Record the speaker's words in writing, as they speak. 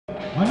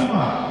On your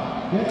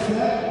mark. Get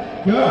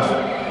set. Go.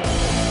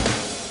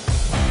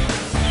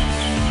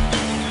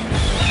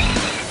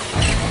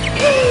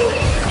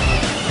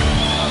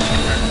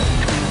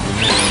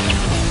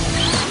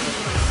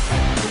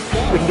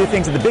 We can do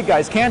things that the big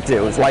guys can't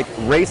do. It's like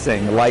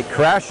racing, like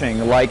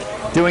crashing, like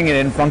doing it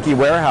in funky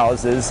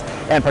warehouses,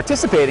 and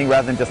participating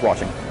rather than just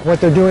watching. What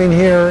they're doing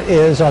here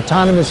is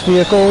autonomous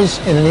vehicles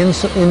in an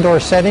indoor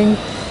setting.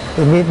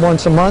 We meet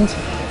once a month,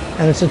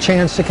 and it's a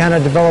chance to kind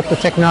of develop the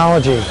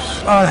technology.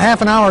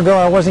 Half an hour ago,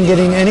 I wasn't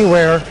getting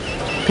anywhere.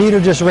 Peter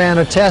just ran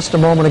a test a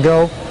moment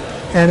ago,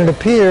 and it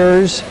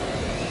appears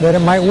that it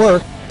might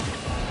work.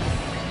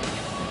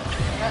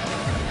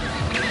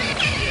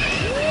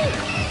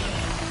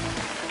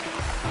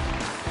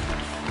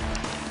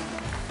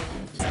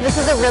 This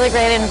is a really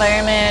great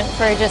environment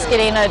for just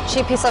getting a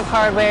cheap piece of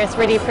hardware,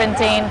 3D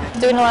printing,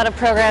 doing a lot of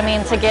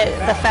programming to get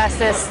the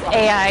fastest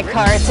AI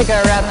car to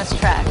go around this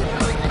track.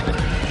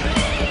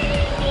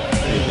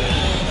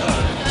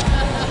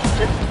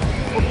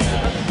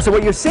 So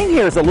what you're seeing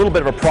here is a little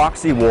bit of a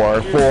proxy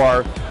war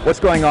for what's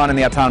going on in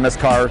the autonomous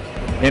car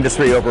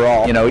industry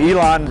overall. You know,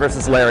 Elon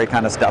versus Larry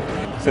kind of stuff.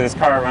 So this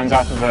car runs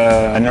off of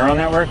a neural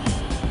network,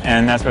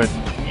 and that's what,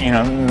 you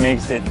know,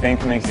 makes it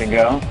think, makes it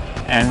go.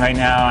 And right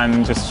now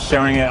I'm just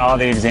showing it all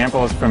the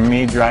examples from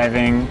me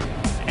driving,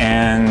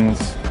 and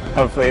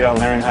hopefully it'll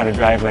learn how to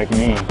drive like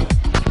me.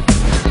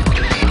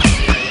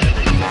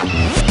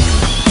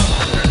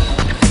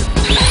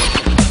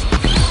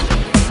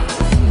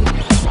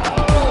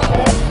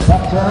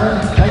 Left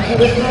turn. Thanks for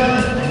this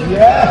one.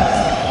 Yes.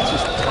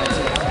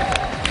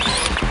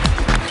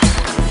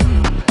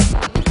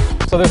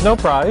 So there's no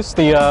prize.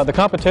 The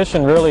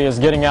competition really is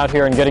getting out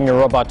here and getting your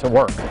robot to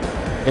work.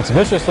 It's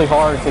viciously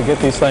hard to get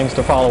these things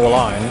to follow a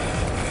line.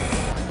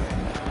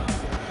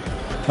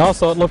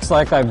 Also, it looks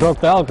like I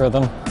broke the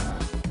algorithm.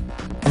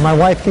 My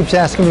wife keeps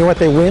asking me what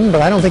they win, but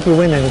I don't think we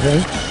win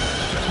anything,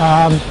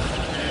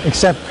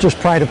 except just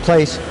pride of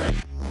place.